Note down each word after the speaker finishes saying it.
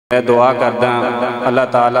میں دعا کردا اللہ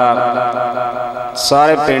تعالیٰ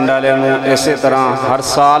سارے پنڈ والوں نوں اسی طرح ہر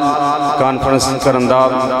سال کانفرنس کرن دا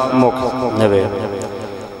موقع دے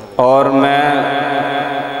اور میں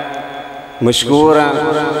مشکور ہاں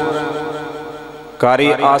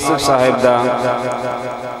قاری آصف صاحب دا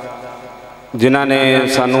جنہاں نے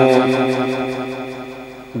سانوں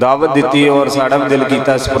دعوت دیتی اور ساڈا بھی دل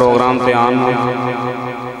کیتا اس پروگرام تے آن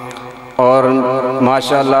اور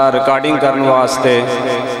ماشاءاللہ ریکارڈنگ کرنے واسطے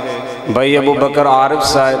بھائی ابو بکر عارف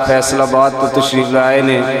صاحب فیصلاباد تو تشریف لائے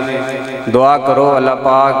نے دعا کرو اللہ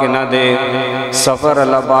پاک انہاں دے سفر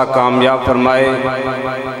اللہ پاک کامیاب فرمائے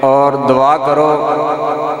اور دعا کرو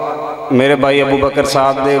میرے بھائی ابو بکر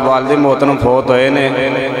صاحب دے والد محترم فوت ہوئے نے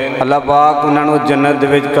اللہ پاک انہاں نوں جنت دے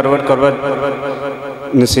وچ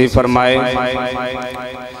کروٹ نصیب فرمائے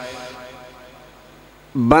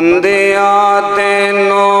بندیاں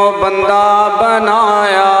تینوں بندہ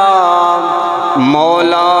بنایا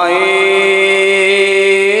مولائی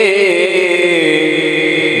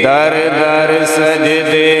در در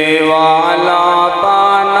سجدے والا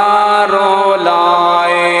پانا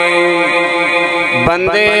رولائے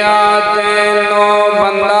بندیاں تینوں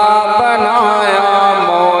بندہ بنایا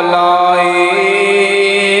مولائی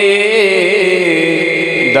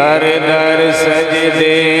در در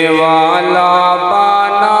سجدے والا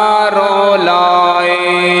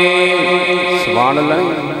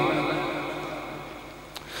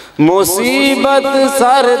مصیبت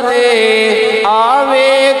سر تے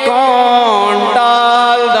آوے کون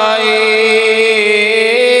ڈال دائے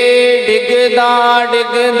ڈگدا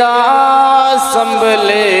ڈگدا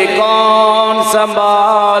سنبھلے کون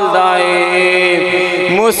سنبھال دائے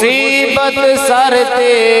مصیبت سر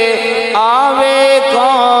تے آوے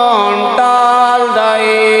کون ڈال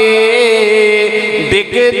دائے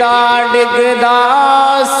ڈگدا ڈگدا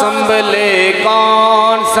سنبھلے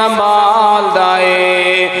کون سنبھال دائے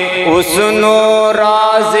اس نو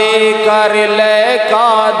راضی کر لے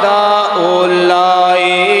قادا اولائی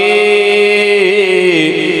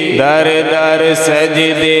در در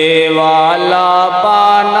سجدے والا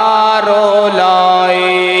پانا رولائی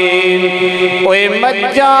اوے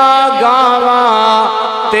مجھا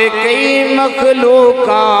گاواں تے کئی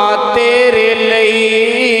مخلوقاں تیرے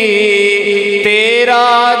لئی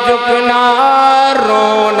تیرا جھکنا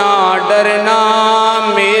رونا ڈرنا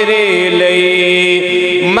میرے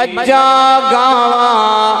لئی مجھا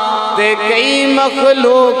گاواں تے کئی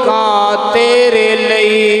مخلوقاں تیرے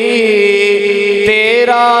لئی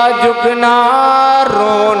تیرا جھکنا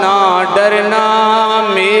رونا ڈرنا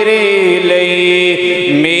میرے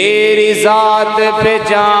لئی میری ذات پہ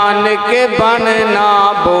جان کے بننا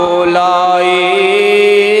بولائی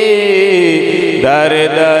در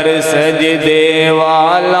در سجدے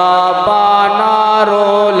والا پانا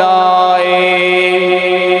رولائے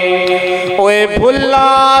اوے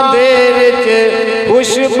بھلا دے وچ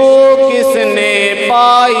خوشبو کس نے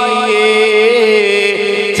پائیے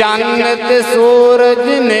جنت سورج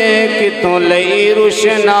نے کتوں لئی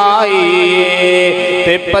روشنائیے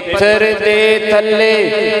تے پتھر دے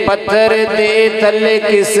تھلے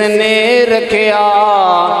کس نے رکھیا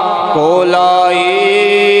کولائی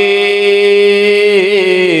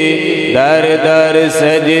در در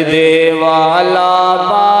سجدے والا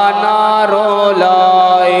پانا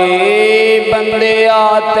رولائی بندیا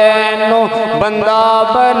تینوں بندہ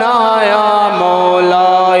بنایا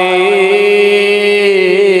مولائی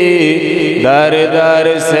در در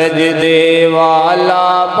سجدے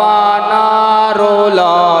والا پانا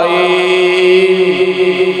رولائی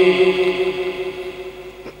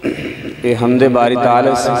یہ حمد باری تعالی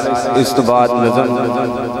اس تو بعد نظم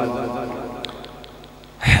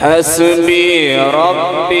حسبی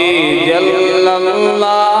ربی جل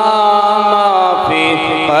اللہ ما فی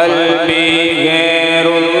قلبی غیر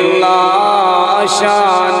اللہ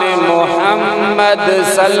شان محمد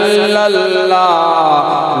صلی اللہ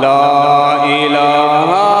لا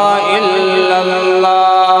الہ الا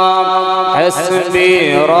اللہ حسبی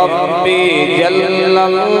ربی جل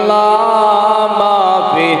اللہ ما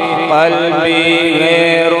فی قلبی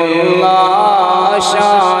غیر اللہ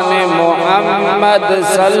شان محمد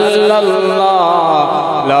صلی اللہ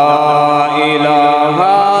لا الہ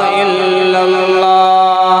الا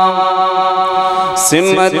اللہ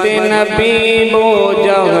سمت نبی بو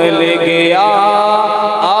جہل گیا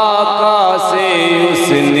آقا سے اس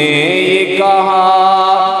نے یہ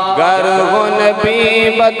کہا گر ہو نبی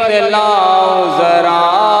بتلاؤ ذرا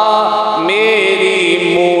میری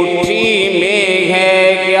مٹھی میں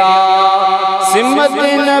ہے کیا سمت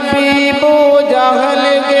نبی بو جہل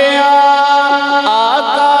گیا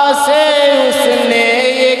آقا سے اس نے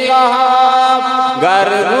یہ کہا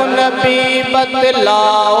گر ہو نبی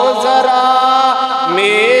بتلاؤ ذرا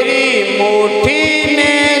میری مٹھی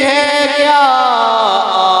میں ہے کیا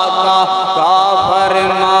آقا کا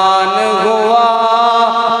فرمان ہوا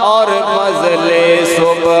اور فضل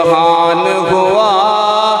سبحان ہوا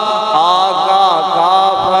آقا کا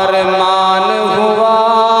فرمان ہوا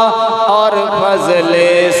اور فضل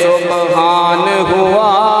سبحان ہوا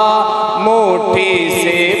مٹھی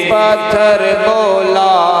سے پتھر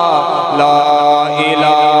بولا لا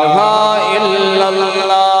الہ الا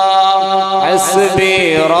اللہ حسبی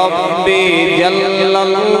ربی جل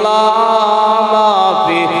اللہ ما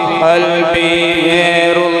فی قلبی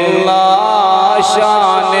غیر اللہ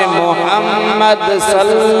شان محمد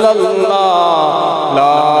صلی اللہ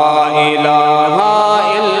لا الہ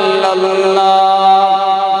الا اللہ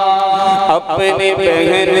اپنی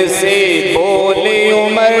بہن سے بولی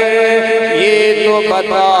عمر یہ تو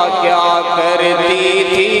بتا کیا کرتی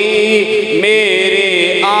تھی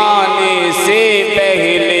میرے آنے سے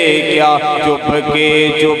پہلے کیا چپ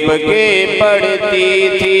کے پڑھتی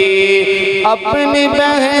تھی اپنی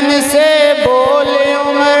بہن سے بولے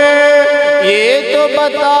عمر یہ تو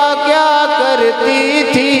بتا کیا کرتی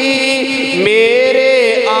تھی میرے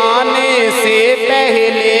آنے سے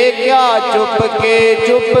پہلے کیا چپ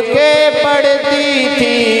کے پڑھتی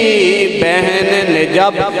تھی بہن نے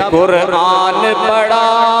جب قرآن پڑھا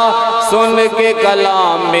سن کے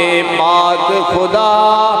کلام پاک خدا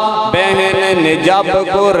بہن نے جب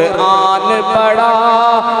قرآن پڑھا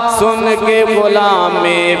سن کے کلام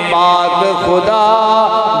پاک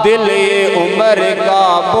خدا دل یہ عمر کا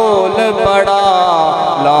بول پڑا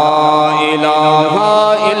لا الہ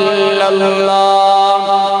الا اللہ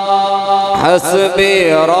حسبی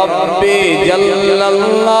ربی جل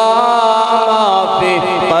اللہ ما فی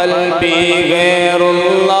قلبی غیر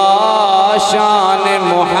اللہ شان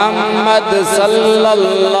محمد صلی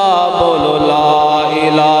اللہ بولو لا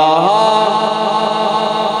الہ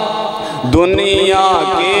دنیا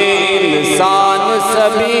کے انسان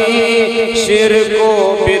سبھی شرک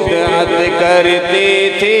و بدعت کرتے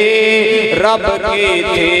تھے رب کے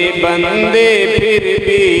تھے بندے پھر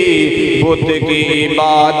بھی بت کی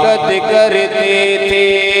عبادت کرتے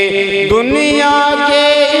تھے دنیا کے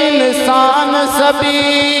انسان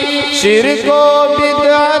سبھی شرک و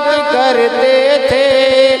بدعت کرتے تھے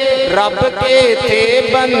رب کے تھے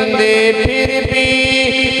بندے پھر بھی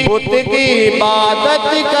بت کی عبادت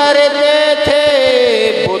کرتے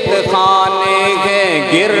تھے بت خانے ہیں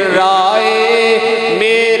گرائے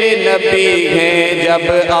میرے نبی ہیں جب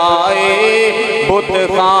آئے بت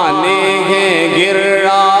خانے ہیں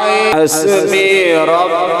گرائے حسبی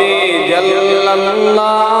ربی جل اللہ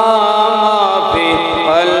ما فی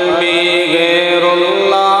قلبی غیر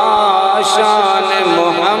اللہ شان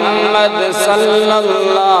محمد صلی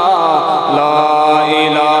اللہ لا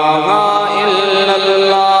الہ الا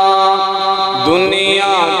اللہ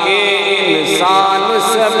دنیا کے انسان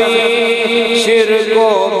سبھی شرک و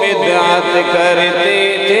بدعت کرتے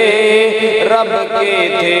تھے رب کے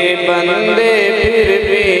تھے بندے پھر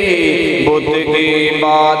بھی بت کی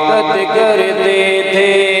عبادت کرتے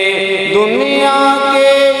تھے دنیا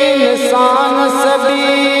کے انسان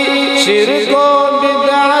سبھی شرک و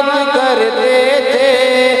بدعت کرتے تھے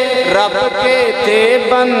رب کے تھے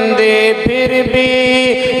بندے پھر بھی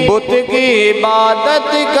بت کی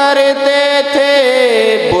عبادت کرتے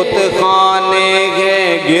تھے بت خانے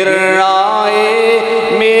ہیں گرائے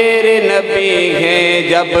میرے نبی ہیں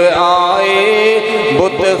جب آئے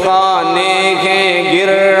بت خانے ہیں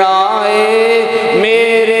گرائے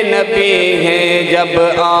میرے نبی ہیں جب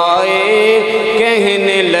آئے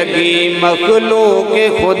کہنے لگی مخلوق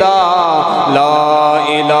خدا لا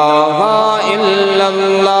الہ الا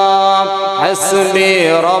اللہ حسبی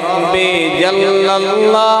ربی جل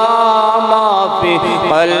اللہ ما فی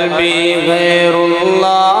قلبی غیر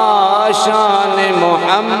اللہ شان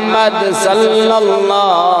محمد صلی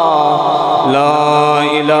اللہ لا